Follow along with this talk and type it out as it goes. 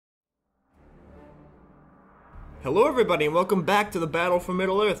Hello everybody and welcome back to the Battle for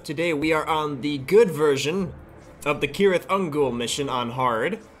Middle-earth. Today we are on the good version of the Cirith Ungol mission on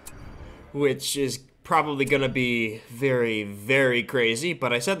hard, which is probably gonna be very, very crazy,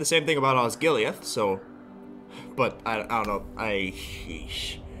 but I said the same thing about Osgiliath, so... But, I don't know,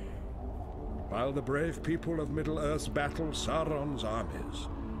 sheesh. While the brave people of Middle-earth battle Sauron's armies,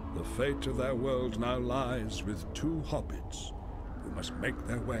 the fate of their world now lies with two hobbits who must make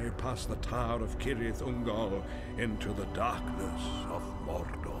their way past the tower of Cirith Ungol into the darkness of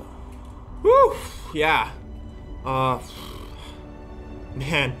Mordor. Whew, yeah.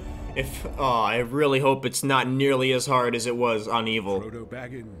 Man, I really hope it's not nearly as hard as it was on Evil. Frodo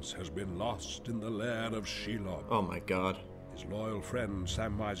Baggins has been lost in the lair of Shelob. Oh my god. His loyal friend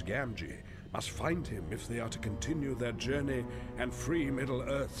Samwise Gamgee must find him if they are to continue their journey and free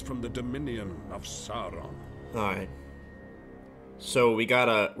Middle-earth from the dominion of Sauron. Alright. So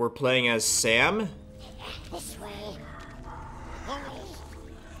we're playing as Sam? This way. Hurry.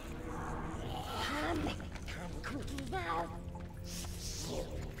 Come quickly now. You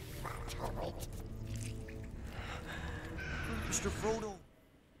fat hobbit. Mr. Frodo.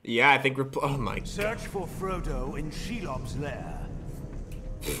 Yeah, I think oh my god. Search for Frodo in Shelob's lair.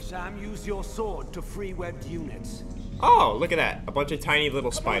 Sam, use your sword to free webbed units. Oh, look at that. A bunch of tiny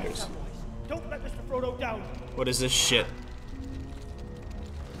little spiders. Don't let Mr. Frodo down. What is this shit?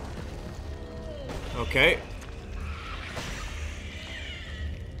 Okay.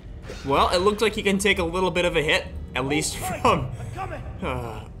 Well, it looks like he can take a little bit of a hit, at least from...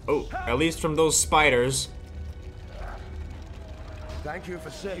 at least from those spiders. Thank you for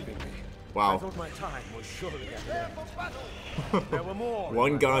saving me. Wow. I thought my time was surely at an end. There were more.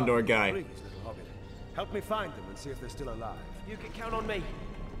 One Gondor guy. Please, little hobbit. Help me find them and see if they're still alive. You can count on me.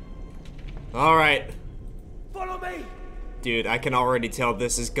 Alright. Follow me! Dude, I can already tell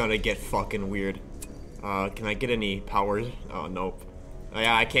this is gonna get fucking weird. Can I get any powers? Oh, nope.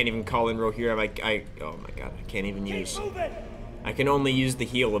 Yeah, I can't even call in Rohirrim. Oh my god, I can't even use... I can only use the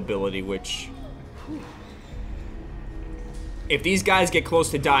heal ability, which... If these guys get close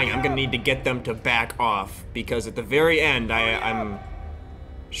to dying, I'm gonna need to get them to back off, because at the very end, I'm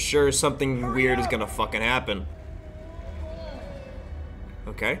sure something weird is gonna fucking happen.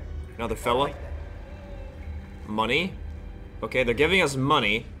 Okay, another fella. Money. Okay, they're giving us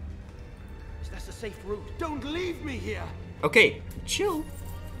money. Is that a safe route? Don't leave me here! Okay, chill.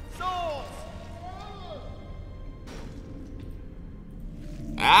 Swords!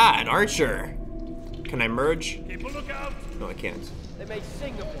 Ah, an archer. Can I merge? Keep a lookout! No, I can't. They may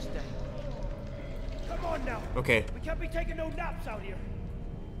sing of this day. Come on now! Okay. We can't be taking no naps out here.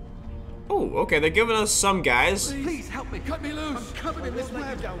 Oh, okay, they're giving us some guys. Please help me! Cut me loose! I'm covered in this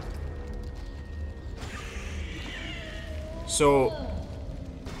web! So...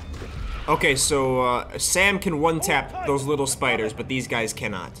 Okay, so, Sam can one-tap those little spiders, but these guys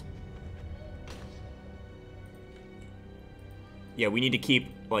cannot. Yeah, we need to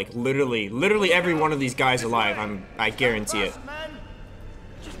keep, like, literally every one of these guys alive. I guarantee it.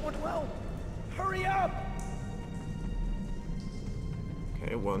 Just want well. Hurry up!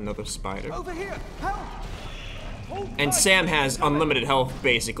 Okay, well, another spider. Over here! Help! And Sam has unlimited health,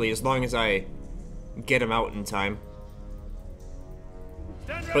 basically, as long as I get him out in time.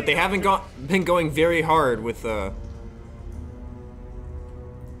 But they haven't been going very hard with, the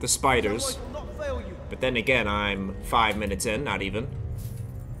spiders. But then again, I'm 5 minutes in, not even.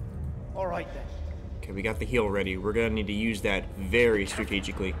 Alright then. Okay, we got the heal ready. We're gonna need to use that very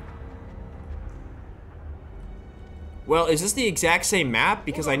strategically. Well, is this the exact same map?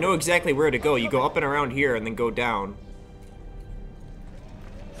 Because I know exactly where to go. You go up and around here and then go down.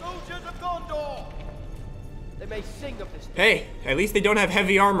 Soldiers of Gondor! They may sing of this day. Hey, at least they don't have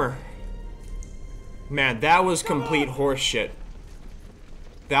heavy armor. Man, that was complete horseshit.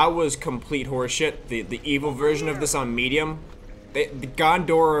 That was complete horseshit. The evil version of this on medium. The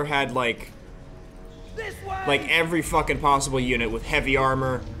Gondor had like every fucking possible unit with heavy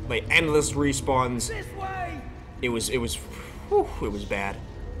armor, like endless respawns. This way! It was bad.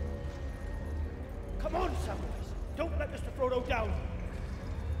 Come on, Samwise. Don't let Mr. Frodo down.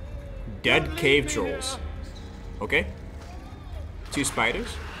 Dead cave trolls. Okay. 2 spiders.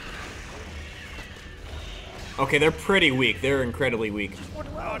 Okay, they're pretty weak. They're incredibly weak.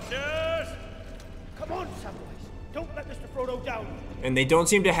 Archers! Come on, Samwise. Don't let Mr. Frodo down. And they don't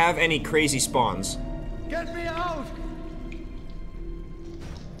seem to have any crazy spawns. Get me out!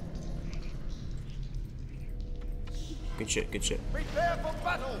 Good shit, good shit. Prepare for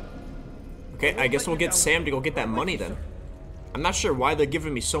battle! Okay, I guess we'll get Sam to go get that money then. I'm not sure why they're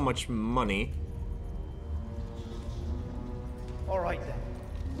giving me so much money. Alright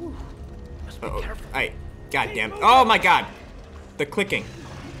then. Must be careful. God damn. Oh my god. The clicking.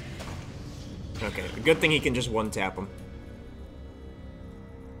 Okay, good thing he can just one-tap him.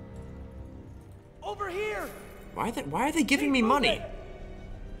 Over here. Why are they giving me money?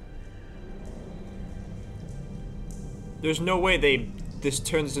 There's no way this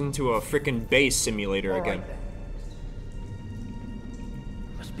turns into a frickin' base simulator again.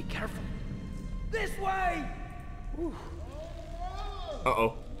 Must be careful. This way.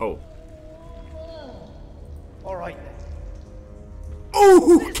 Uh-oh. Oh. All right then.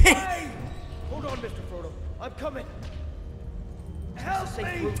 Oh, okay. Hold on, Mr. Frodo. I'm coming. Help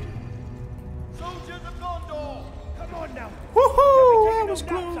me! Soldiers of Gondor! Come on now. Woohoo! That was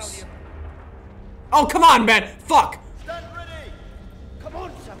close. Oh, come on, man. Fuck. Stand ready. Come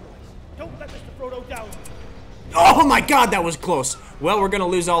on, Samwise. Don't let Mr. Frodo down. Oh my god, that was close. Well, we're gonna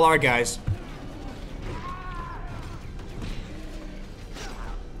lose all our guys.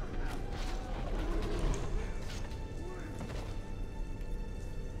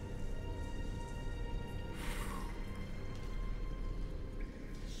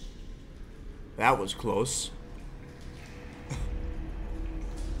 That was close.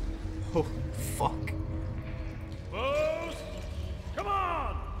 Oh, fuck. Foes, come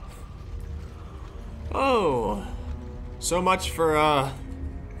on! Oh. So much for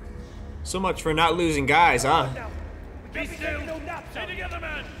not losing guys, huh? Now, be still. No naps. Stay together,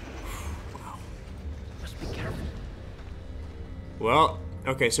 man. Wow. Must be careful. Well,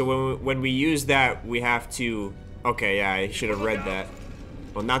 okay, so when we use that, we have to... Okay, yeah, I should have read that.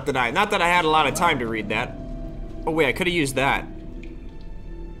 Well, not that I had a lot of time to read that. Oh wait, I could have used that.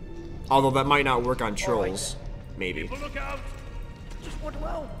 Although that might not work on trolls. Maybe. Look out. Just want to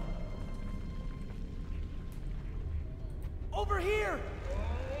help. Over here.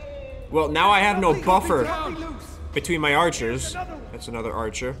 Well, now I have no buffer between my archers. That's another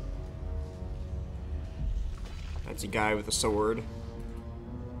archer. That's a guy with a sword.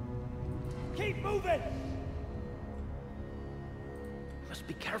 Keep moving. Must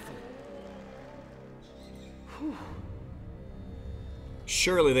be careful. Whew.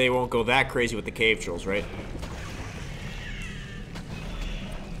 Surely they won't go that crazy with the cave trolls, right?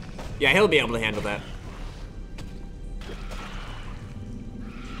 Yeah, he'll be able to handle that.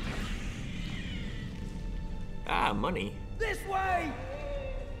 Ah, money. This way.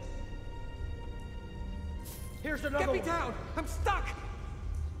 Here's another one. Get me down. I'm stuck.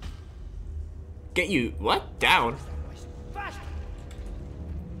 Get you what? Down? Fast.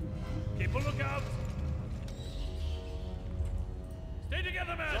 Keep a lookout. Stay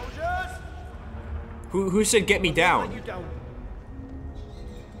together, man. Soldiers. Who said get me down? You down.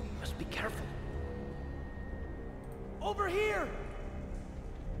 Must be careful. Over here.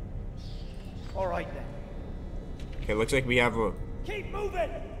 All right then. Okay, looks like we have a... Keep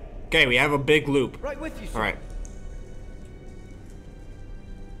moving. Okay, we have a big loop. Right with you, sir. All right.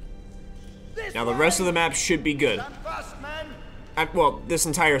 This Now the way. rest of the map should be good. Stand fast, man. Well, this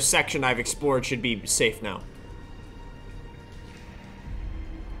entire section I've explored should be safe now.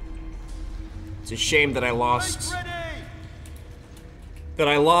 It's a shame that I lost...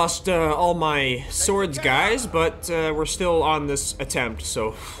 all my swords guys, but we're still on this attempt,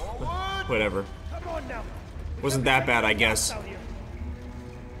 so... whatever. Come on now. Wasn't that bad, I guess.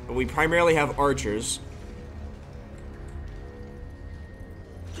 But we primarily have archers.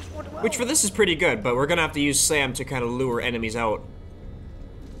 Which for this is pretty good, but we're gonna have to use Sam to kind of lure enemies out.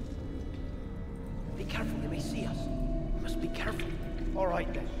 Be careful, they may see us. Must be careful. All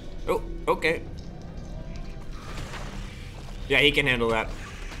right then. Oh, okay. Yeah, he can handle that.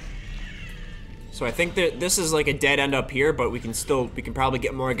 So I think that this is like a dead end up here, but we can probably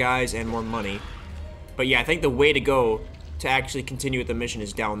get more guys and more money. But yeah, I think the way to go to actually continue with the mission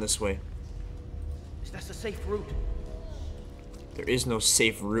is down this way. That's a safe route. There is no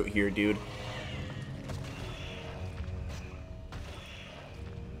safe route here, dude.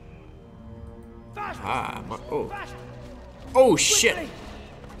 Fast. Ah, oh. Fast. Oh, shit! Quickly.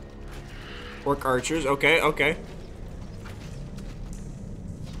 Orc archers, okay, okay.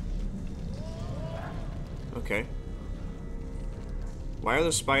 Okay. Why are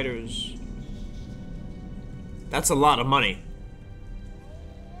the spiders... That's a lot of money.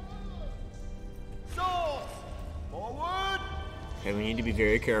 Swords. Forward. Okay, we need to be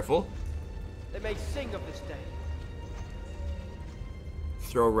very careful. They may sing of this day.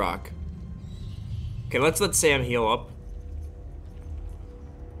 Throw rock. Okay, let's let Sam heal up.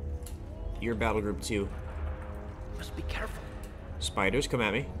 Your battle group 2. Must be careful. Spiders, come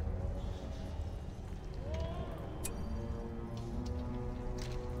at me.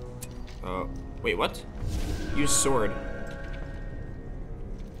 Wait, what? Use sword.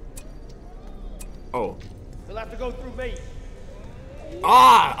 Oh. You'll have to go through me.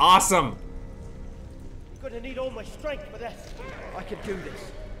 Ah, awesome. You're gonna need all my strength for this. I can do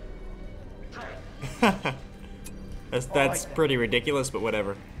this. That's pretty ridiculous, but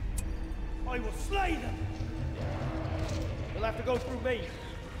whatever. I will slay them. You'll have to go through me.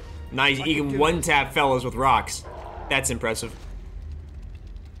 Nice, you can one-tap fellas with rocks. That's impressive.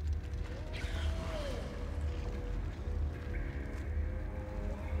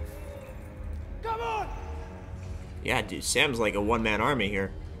 Come on! Yeah, dude, Sam's like a one-man army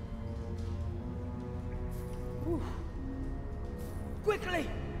here. Quickly!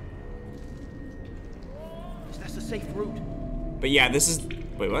 Is that a safe route? But yeah, this is...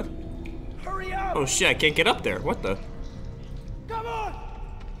 Wait, what? Hurry up! Oh shit, I can't get up there. What the? Come on!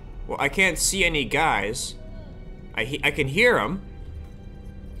 Well, I can't see any guys. I can hear them.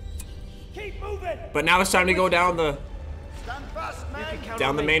 Keep moving! But now it's time to go down the... Stand fast, You can man. count down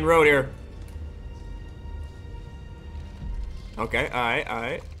on the me. main road here. Okay, alright,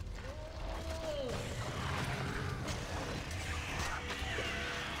 alright.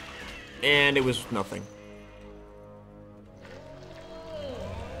 And it was nothing.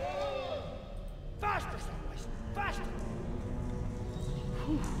 Faster, Samwise! Faster!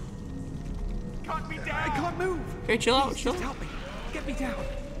 Can't be down. I can't move. Okay, chill out, chill Just out. help me. Get me down.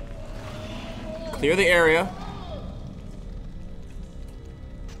 Clear the area.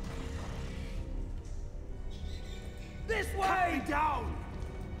 This way! Down!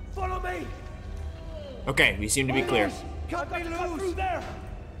 Follow me! Okay, we seem to be clear. Cut me loose! Through there!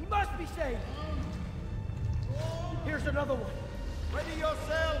 He must be saved! Here's another one. Ready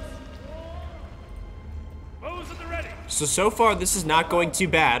yourselves. Bows at the ready. So far this is not going too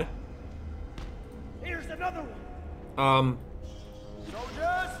bad. Here's another one.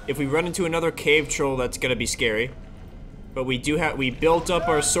 Soldiers. If we run into another cave troll, that's gonna be scary. But we built up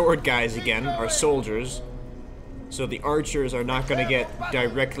our sword guys again, our soldiers. So the archers are not gonna get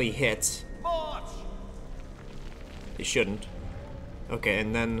directly hit. March. They shouldn't. Okay,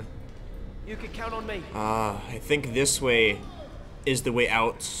 and then, You can count on me. I think this way is the way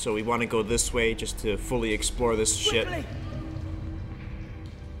out, so we want to go this way just to fully explore this shit. Quickly!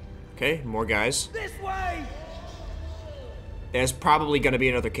 Okay, more guys. This way! There's probably gonna be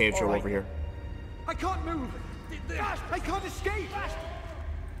another cave troll Alright. over here. I can't move. Faster! I can't escape. Faster!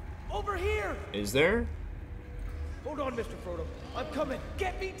 Over here! Is there? Hold on, Mr. Frodo. I'm coming.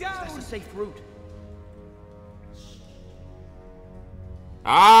 Get me down. That's a safe route.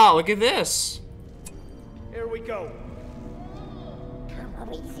 Ah, look at this. Here we go.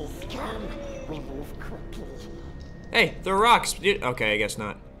 Come with this, come. We move quickly. Hey, they're rocks. Dude, okay, I guess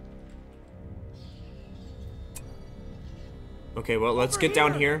not. Okay, well, let's get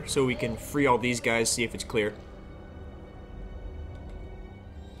down here so we can free all these guys, see if it's clear.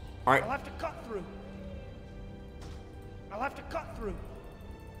 Alright, I'll have to cut through. I'll have to cut through.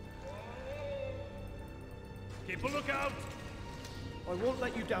 Keep a lookout. I won't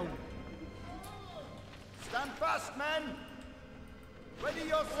let you down. Stand fast, men. Ready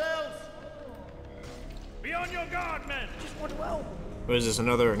yourselves. Be on your guard, men. Just want to help. what is this,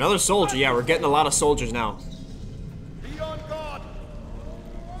 another soldier? Yeah, we're getting a lot of soldiers now. Be on guard.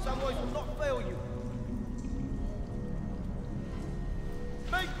 Samwise will not fail you.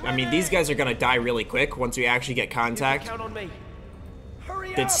 Make I mean, these guys are gonna die really quick once we actually get contact. Count on me.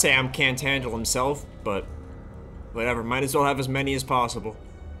 Hurry That up. Sam can't handle himself, but whatever, might as well have as many as possible.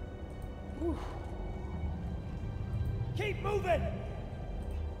 Keep moving.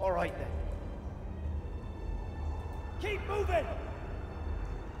 All right then. Keep moving.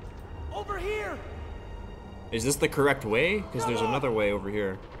 Over here. Is this the correct way? Because there's another way over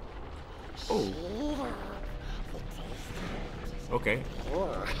here. Oh, okay.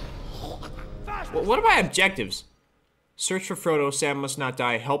 Faster. Well, what are my objectives? Search for Frodo, Sam must not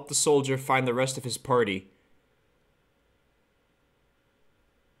die, help the soldier find the rest of his party.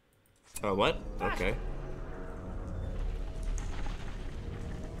 What? Okay.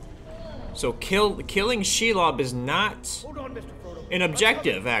 So killing Shelob is not Hold on, Mr. Frodo. an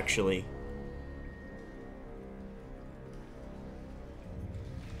objective, actually.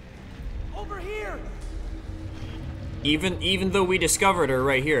 Over here. Even though we discovered her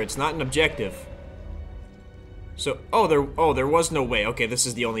right here, it's not an objective. So, there was no way. Okay, this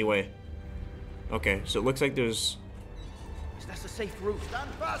is the only way. Okay, so it looks like there's... That's a safe route. Stand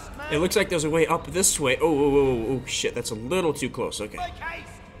fast, men. It looks like there's a way up this way. Oh, shit, that's a little too close. Okay. Make haste.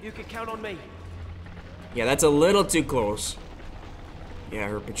 You can count on me. Yeah, that's a little too close. Yeah,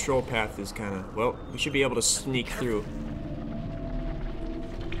 her patrol path is kind of... Well, we should be able to sneak through.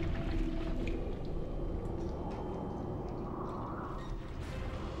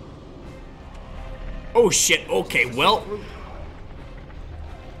 Oh shit, okay, well.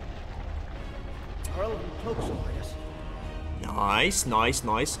 Our elven cloaks will hide us. Nice, nice,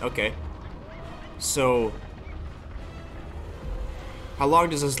 nice. Okay. So, how long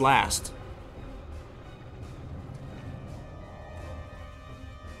does this last?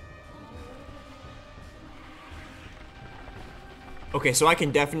 Okay, so I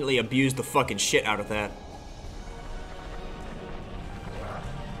can definitely abuse the fucking shit out of that.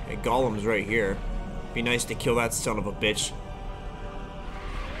 Okay, Golem's right here. Be nice to kill that son of a bitch.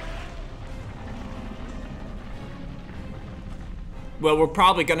 Well, we're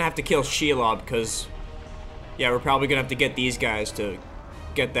probably gonna have to kill Shelob, because... yeah, we're probably gonna have to get these guys to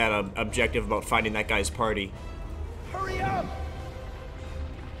get that objective about finding that guy's party. Hurry up!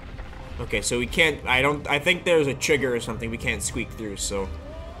 Okay, so we can't... I think there's a trigger or something we can't squeak through, so...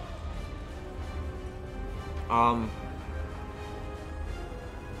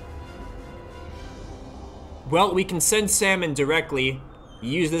 Well, we can send Salmon directly,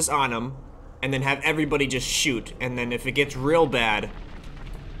 use this on him, and then have everybody just shoot, and then if it gets real bad,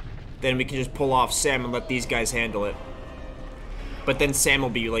 then we can just pull off Sam and let these guys handle it. But then Sam will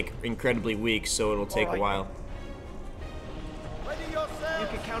be, like, incredibly weak, so it'll take a while. Ready yourself! You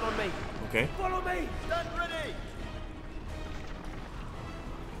can count on me. Okay. Follow me! Stand ready!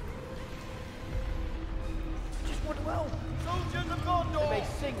 Just went well. Soldiers of Gondor! They may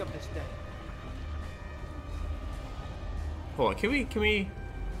sing of this day. Hold on, can we...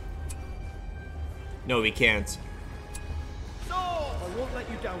 No, we can't. Sword! I won't let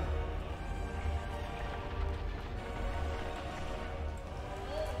you down.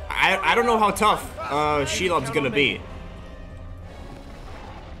 I don't know how tough Shelob's gonna be.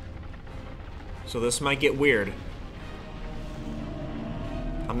 So this might get weird.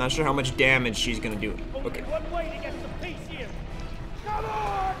 I'm not sure how much damage she's gonna do. Okay. One way to get some peace here. Come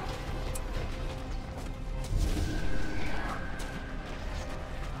on!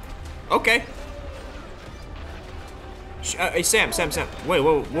 Okay. Hey, Sam. Wait,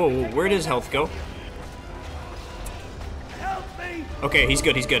 whoa. Where'd his health go? Help me! Okay, he's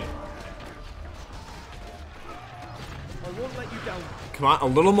good. I won't let you down. Come on, a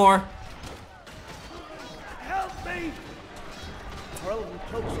little more. Help me! Our elven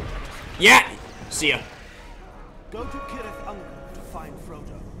cloaks will hide us. Yeah! See ya. Go to Cirith Ungol to find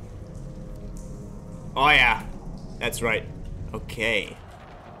Frodo. Oh, yeah. That's right. Okay.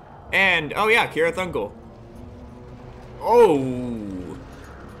 And, oh yeah, Cirith Ungol. Oh,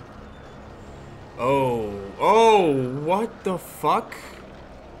 what the fuck?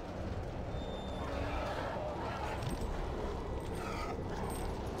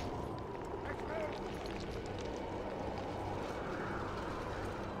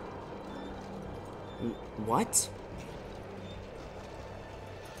 What?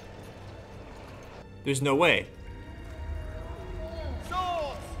 There's no way.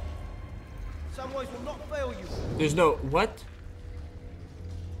 Swords! Samwise will not fail you. There's no... what?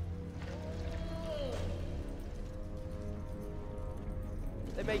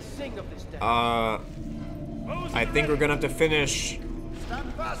 They may sing of this day. I think we're gonna have to finish...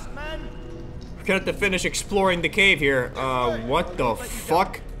 Stand fast, men! We're gonna have to finish exploring the cave here. What the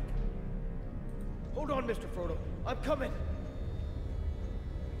fuck? Hold on, Mr. Frodo. I'm coming.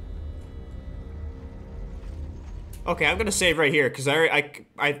 Okay, I'm gonna save right here, because I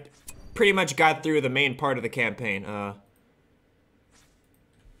pretty much got through the main part of the campaign.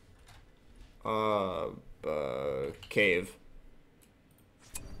 Cave.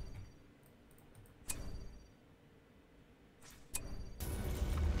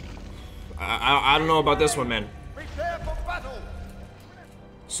 I don't know about this one, man. Prepare for battle!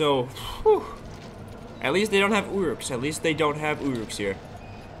 So, whew. At least they don't have Uruks. At least they don't have Uruks here.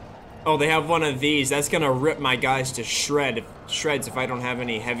 Oh, they have one of these. That's gonna rip my guys to shreds if I don't have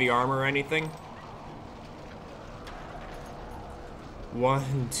any heavy armor or anything.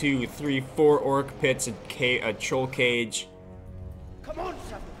 1, 2, 3, 4 orc pits, a troll cage. Come on,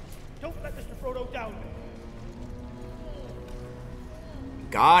 Samwise. Don't let Mr. Frodo down.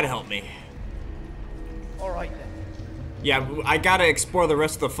 God help me. All right, then. Yeah, I gotta explore the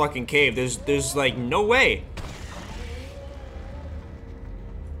rest of the fucking cave. There's like no way.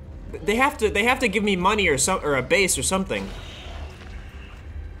 They have to give me money or a base or something.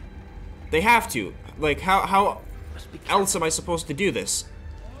 They have to. Like how else am I supposed to do this?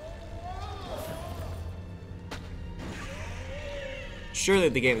 Surely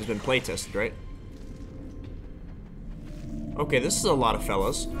the game has been playtested, right? Okay, this is a lot of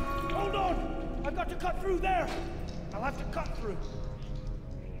fellas. Hold on! I've got to cut through there! I'll have to cut through.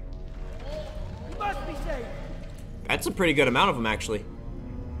 We must be safe! That's a pretty good amount of them, actually.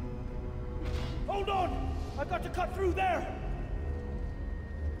 Hold Hold on! I've got to cut through there!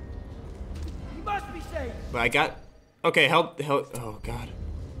 He must be safe! But I got... Okay, help... Oh, God.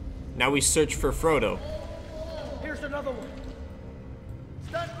 Now we search for Frodo. Here's another one.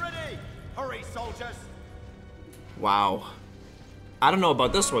 Stand ready! Hurry, soldiers! Wow. I don't know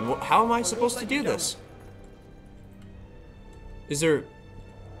about this one. How am I supposed to do this? Is there...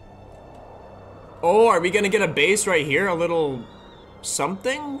 Oh, are we gonna get a base right here? A little...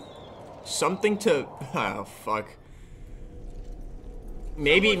 something? Something to... Oh, fuck.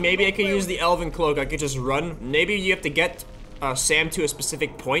 Maybe I could use the Elven Cloak. I could just run. Maybe you have to get Sam to a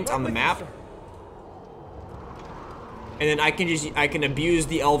specific point on the map. And then I can abuse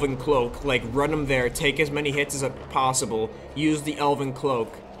the Elven Cloak. Like, run him there, take as many hits as possible, use the Elven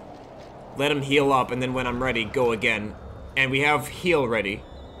Cloak, let him heal up, and then when I'm ready, go again. And we have heal ready.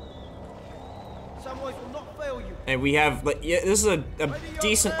 Samwise will not fail you. And we have, like, yeah, this is a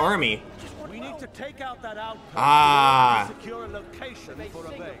decent army. We need to take out that outpost. Ah. Secure a location for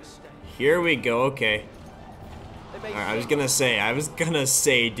a base. Here we go, okay. Alright, I was gonna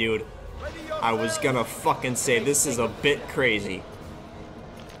say, dude. I was gonna fucking say, this is a bit crazy.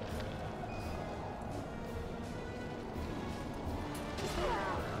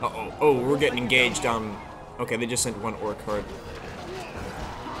 Uh-oh. Oh, we're getting engaged on... Okay, they just sent one orc horde.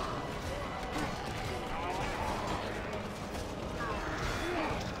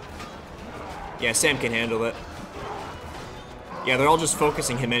 Yeah, Sam can handle it. Yeah, they're all just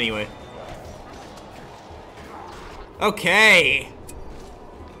focusing him anyway. Okay!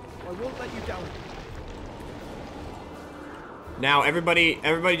 I won't let you down. Now, everybody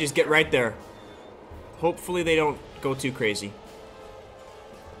just get right there. Hopefully they don't go too crazy.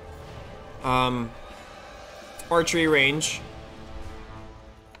 Archery range.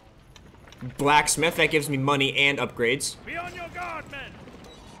 Blacksmith, that gives me money and upgrades. Be on your guard, men!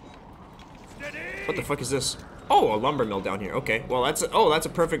 Steady! What the fuck is this? Oh, a lumber mill down here. Okay, well that's a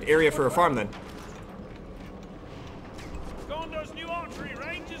perfect area for a farm then. Gondor's new archery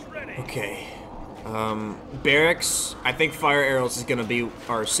range is ready. Okay. Barracks. I think fire arrows is gonna be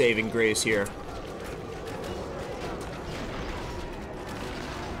our saving grace here.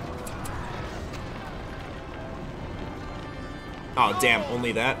 Oh damn,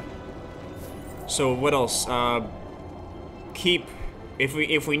 only that. So what else? Keep.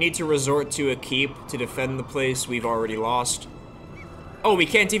 If we need to resort to a keep to defend the place we've already lost. Oh, we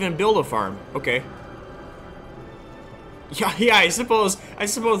can't even build a farm. Okay. Yeah, I suppose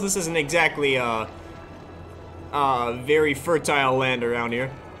this isn't exactly very fertile land around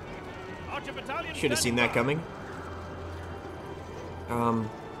here. Should have seen that coming.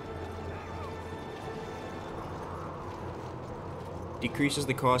 Decreases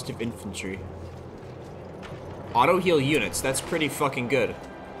the cost of infantry. Auto heal units, that's pretty fucking good.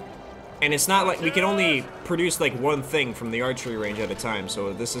 And it's not like we can only produce like one thing from the archery range at a time,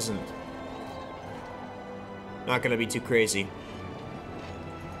 so this isn't not gonna be too crazy.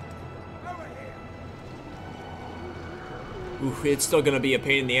 Oof, it's still gonna be a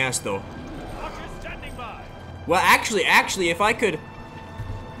pain in the ass though. Well, actually, if I could,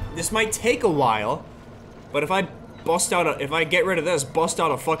 this might take a while, but if I get rid of this, bust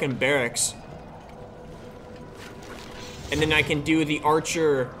out a fucking barracks, and then I can do the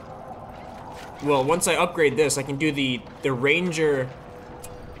archer. Well, once I upgrade this, I can do the ranger.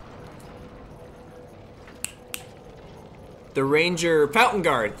 The ranger fountain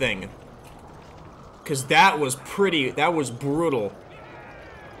guard thing. Cause that was brutal.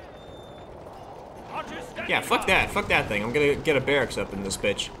 Yeah, fuck that thing. I'm gonna get a barracks up in this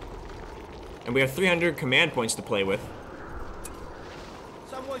bitch. And we have 300 command points to play with.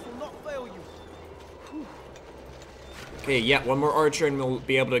 Samwise will not fail you. Okay, yeah, one more archer and we'll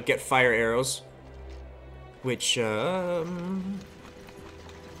be able to get fire arrows. Which,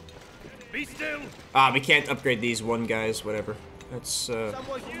 Be still. we can't upgrade these one guys, whatever. That's,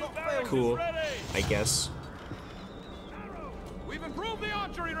 cool, I guess. We've improved the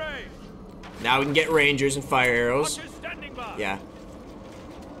archery range. Now we can get rangers and fire arrows. Standing by. Yeah.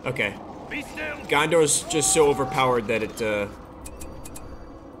 Okay. Be still. Gondor's just so overpowered that it,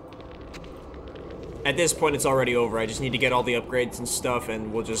 at this point it's already over. I just need to get all the upgrades and stuff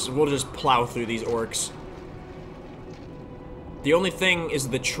and we'll just plow through these orcs. The only thing is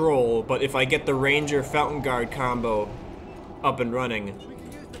the troll, but if I get the ranger fountain guard combo up and running, We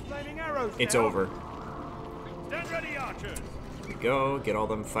can use the flaming arrows it's now. over. Stand ready, archers. Here we go, get all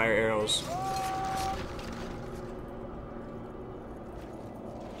them fire arrows.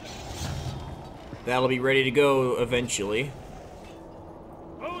 That'll be ready to go eventually.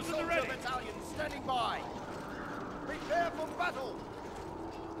 Bows in the ready. Battalion standing by. Prepare for battle.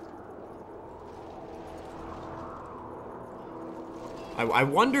 I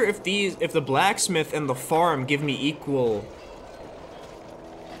wonder if if the blacksmith and the farm give me equal...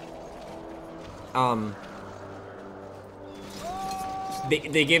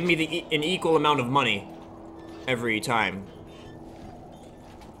 They give me an equal amount of money every time.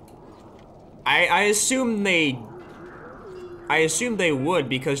 I assume they would,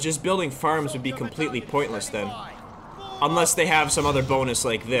 because just building farms would be completely pointless then. Unless they have some other bonus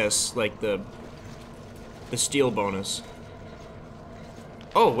like this, like the steel bonus.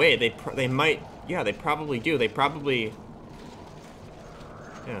 Oh wait, they might, yeah, they probably do. They probably,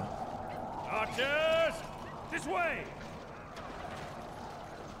 yeah. Archers, this way.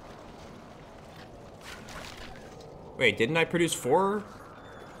 Wait, didn't I produce 4?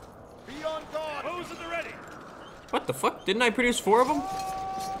 Be on guard. Who's at the ready? What the fuck? Didn't I produce 4 of them?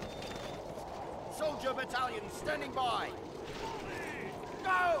 Soldier battalion standing by.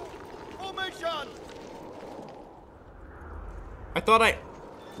 Go! Formation! I thought I...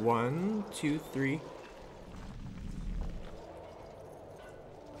 1, 2, 3.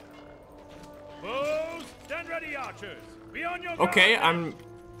 Bows, stand ready, archers. Be on your Okay, guard.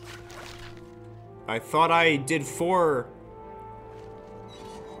 I thought I did 4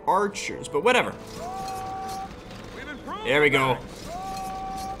 archers, but whatever. There we go.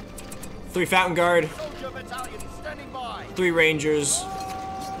 3 fountain guard, Soldier battalion standing by. 3 rangers.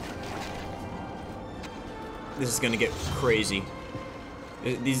 This is gonna get crazy.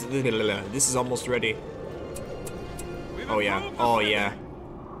 This is almost ready. Oh yeah, oh yeah.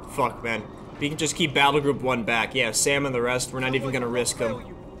 Fuck, man. We can just keep battle group 1 back. Yeah, Sam and the rest, we're not even gonna risk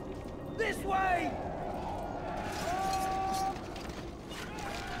them. This way!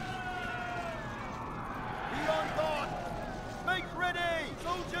 Be on guard. Make ready.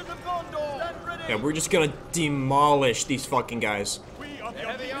 Soldiers of Gondor. Stand ready. Yeah, we're just gonna demolish these fucking guys. We are the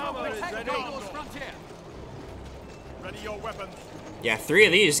heavy armor is ready. Ready your weapons. Yeah, 3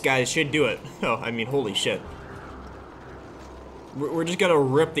 of these guys should do it. Oh, I mean, holy shit. We're just gonna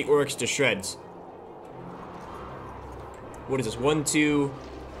rip the orcs to shreds. What is this? 1, 2...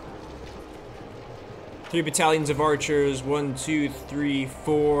 3 battalions of archers. 1, 2, 3,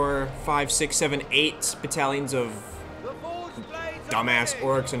 4, 5, 6, 7, 8 battalions of dumbass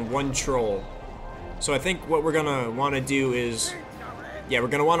orcs and 1 troll. So I think what we're gonna want to do is... Yeah, we're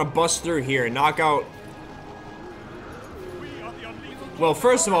gonna want to bust through here and knock out... Well,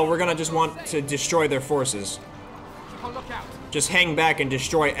 first of all, we're gonna just want to destroy their forces. Just hang back and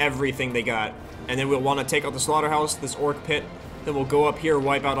destroy everything they got. And then we'll want to take out the slaughterhouse, this orc pit. Then we'll go up here,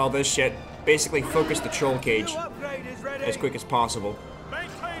 wipe out all this shit. Basically focus the troll cage as quick as possible.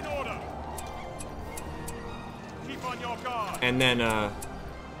 Maintain order. Keep on your guard. And then,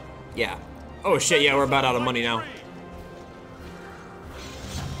 yeah. Oh shit, yeah, we're about out of money now.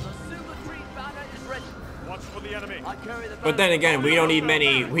 Watch for the enemy. But then again, we don't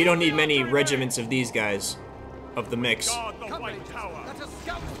need many regiments of these guys. Of the mix. Guard the white tower.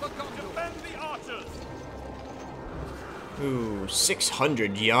 Defend the archers. Ooh,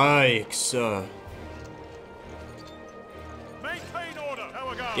 600, yikes. Maintain order.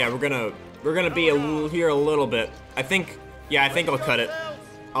 Tower guard. Yeah, we're gonna be here a little bit. I think I'll cut it.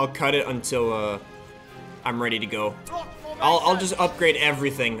 I'll cut it until I'm ready to go. I'll just upgrade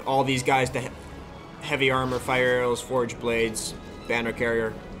everything. All these guys to heavy armor, fire arrows, forged blades, banner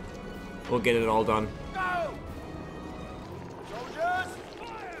carrier. We'll get it all done.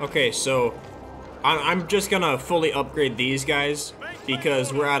 Okay, so I'm just gonna fully upgrade these guys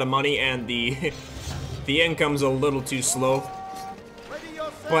because we're out of money and the income's a little too slow.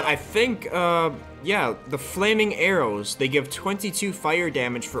 But I think, yeah, the flaming arrows, they give 22 fire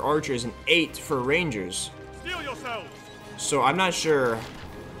damage for archers and 8 for rangers. Steel yourselves. So I'm not sure.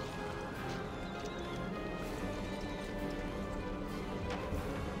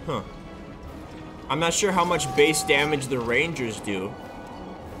 Huh. I'm not sure how much base damage the rangers do.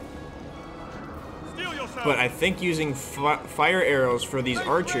 Steel yourselves. But I think using fire arrows for these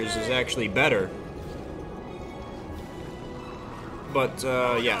archers is actually better. But,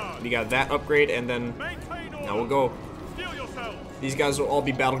 yeah, we got that upgrade, and then Maintain order. now we'll go. Steel yourselves. These guys will all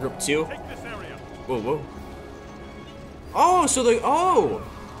be battle group 2. Take this area. Whoa, whoa. Oh, so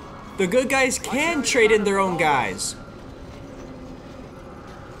the good guys can trade in their own guys.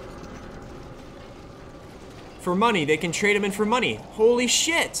 For money, they can trade them in for money. Holy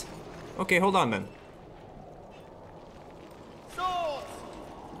shit. Okay, hold on then. Swords.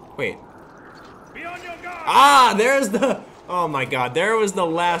 Wait. Be on your guard. Ah, there's the... Oh my god, there was the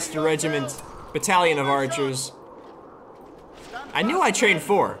last regiment, battalion of archers. I knew I trained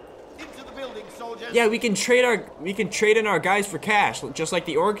 4. Into the building, soldiers. Yeah, we can trade in our guys for cash, just like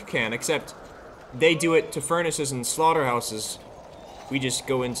the orc can, except they do it to furnaces and slaughterhouses. we just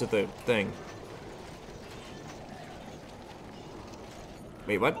go into the thing.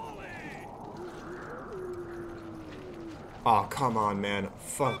 Wait, what? Oh, come on, man.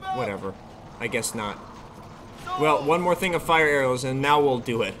 Fuck, whatever. I guess not. Well, one more thing of fire arrows, and now we'll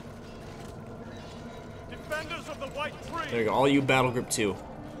do it. Defenders of the White Tree. There you go, all you battle group 2.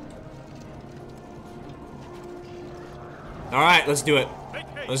 Alright, let's do it. Make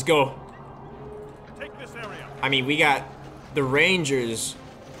haste. Let's go. Take this area. I mean, we got the Rangers.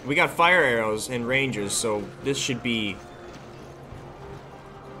 We got fire arrows and Rangers, so this should be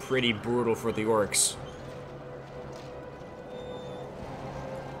pretty brutal for the orcs.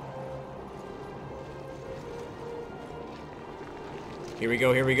 Here we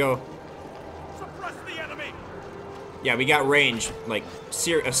go, here we go. Suppress the enemy. Yeah, we got range, like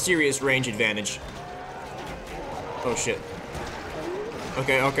a serious range advantage. Oh shit.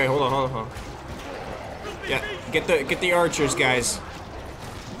 Okay, okay, hold on, hold on, hold on. Yeah, get the archers, guys.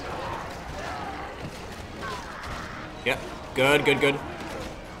 Yep, good, good, good.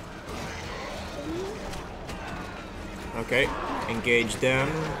 Okay, engage them.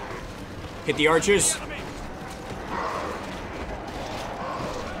 Hit the archers.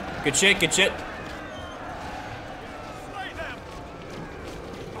 Good shit, good shit. Slay them.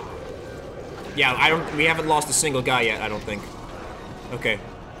 Yeah, we haven't lost a single guy yet, I don't think. Okay.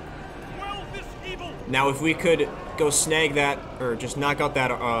 Quell this evil. Now if we could go snag that, or just knock out that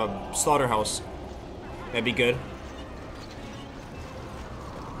slaughterhouse, that'd be good.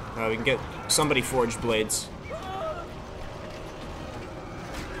 We can get somebody forged blades.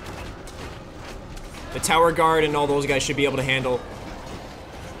 The tower guard and all those guys should be able to handle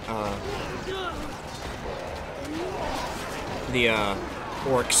the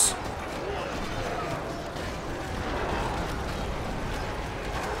orcs.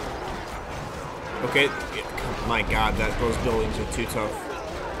 Okay, my god, those buildings are too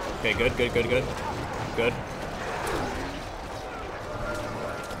tough. Okay, good, good, good, good. Good.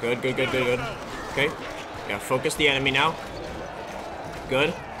 Good, good, good, good, good. Okay. Yeah, focus the enemy now.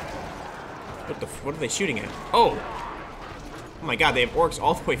 Good. What are they shooting at? Oh! Oh my god, they have orcs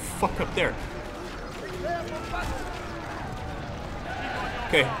all the way fuck up there.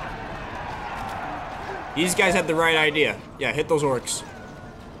 Okay. These guys had the right idea. Yeah, hit those orcs.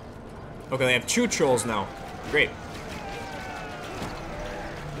 Okay, they have 2 trolls now. Great.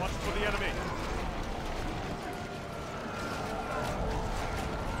 Watch for the enemy.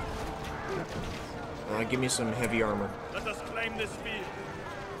 Give me some heavy armor. Let us claim this field.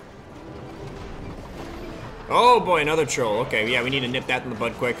 Oh boy, another troll. Okay, yeah, we need to nip that in the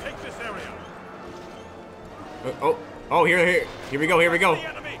bud quick. Take this area. Oh, here we go, here we go. The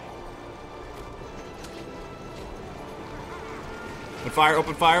enemy. Open fire,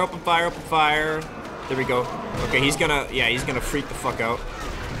 open fire, open fire, open fire. There we go. Okay, he's gonna freak the fuck out.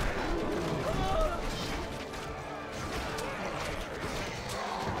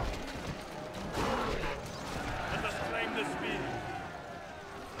 Let us claim this field.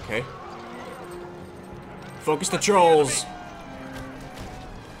 Okay. Focus the trolls.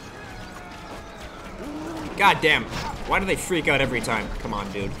 God damn. Why do they freak out every time? Come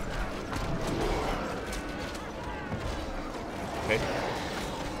on, dude. Okay.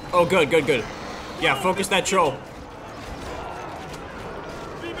 Oh, good, good, good. Yeah, focus that troll.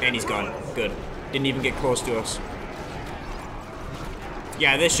 And he's gone. Good. Didn't even get close to us.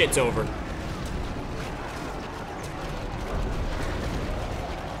 Yeah, this shit's over.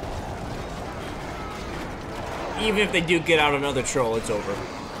 Even if they do get out another troll, it's over.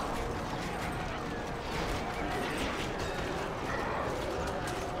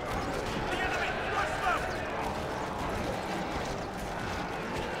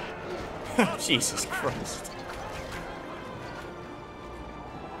 Jesus Christ.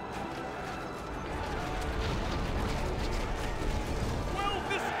 Quell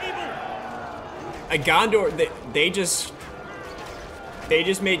this evil. Gondor, they just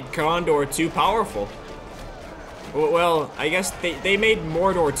made Gondor too powerful. Well, I guess they made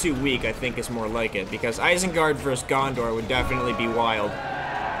Mordor too weak, I think is more like it, because Isengard versus Gondor would definitely be wild.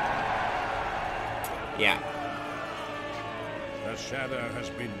 Yeah. The shadow has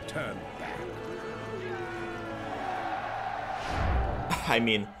been turned back. I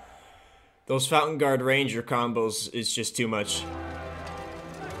mean, those Fountain Guard Ranger combos is just too much.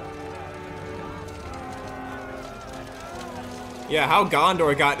 Yeah, how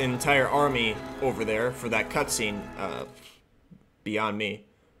Gondor got an entire army over there for that cutscene, beyond me.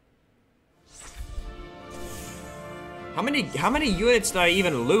 How many units did I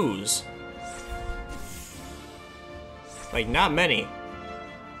even lose? Like, not many.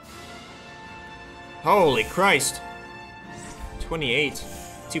 Holy Christ. 28.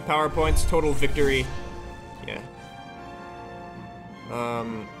 2 power points, total victory. Yeah.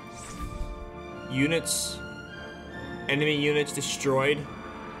 Units. Enemy units destroyed.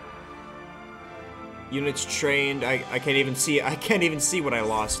 Units trained. I can't even see. I can't even see what I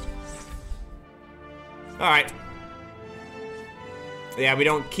lost. All right. Yeah, we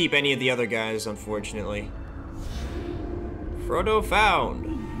don't keep any of the other guys, unfortunately. Frodo found.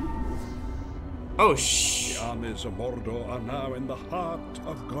 Oh The armies of Mordor are now in the heart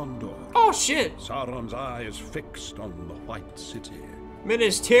of Gondor. Oh shit! Sauron's eye is fixed on the White City.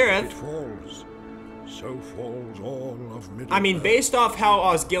 Minas It Tirith. falls. So falls all of Middle I mean, Earth. based off how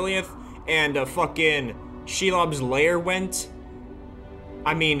Osgiliath and fucking Shelob's lair went,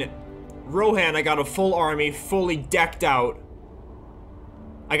 I mean, Rohan, I got a full army, fully decked out.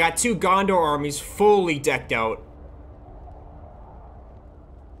 I got 2 Gondor armies fully decked out.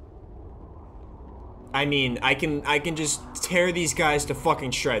 I mean, I can just tear these guys to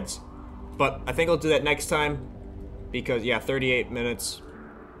fucking shreds. But I think I'll do that next time. Because, yeah, 38 minutes.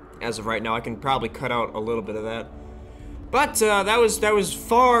 As of right now, I can probably cut out a little bit of that. But, that was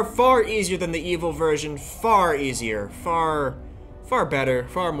far easier than the evil version. Far easier. Far better.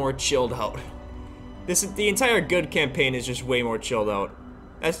 Far more chilled out. The entire good campaign is just way more chilled out.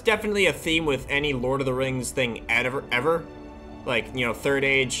 That's definitely a theme with any Lord of the Rings thing ever. Like, you know, Third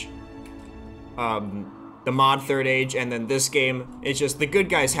Age, the mod Third Age, and then this game. It's just the good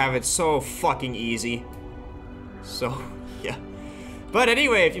guys have it so fucking easy. So, yeah. But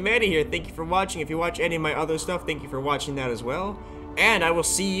anyway, if you made it here, thank you for watching. If you watch any of my other stuff, thank you for watching that as well. And I will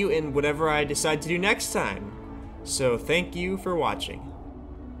see you in whatever I decide to do next time. So, thank you for watching.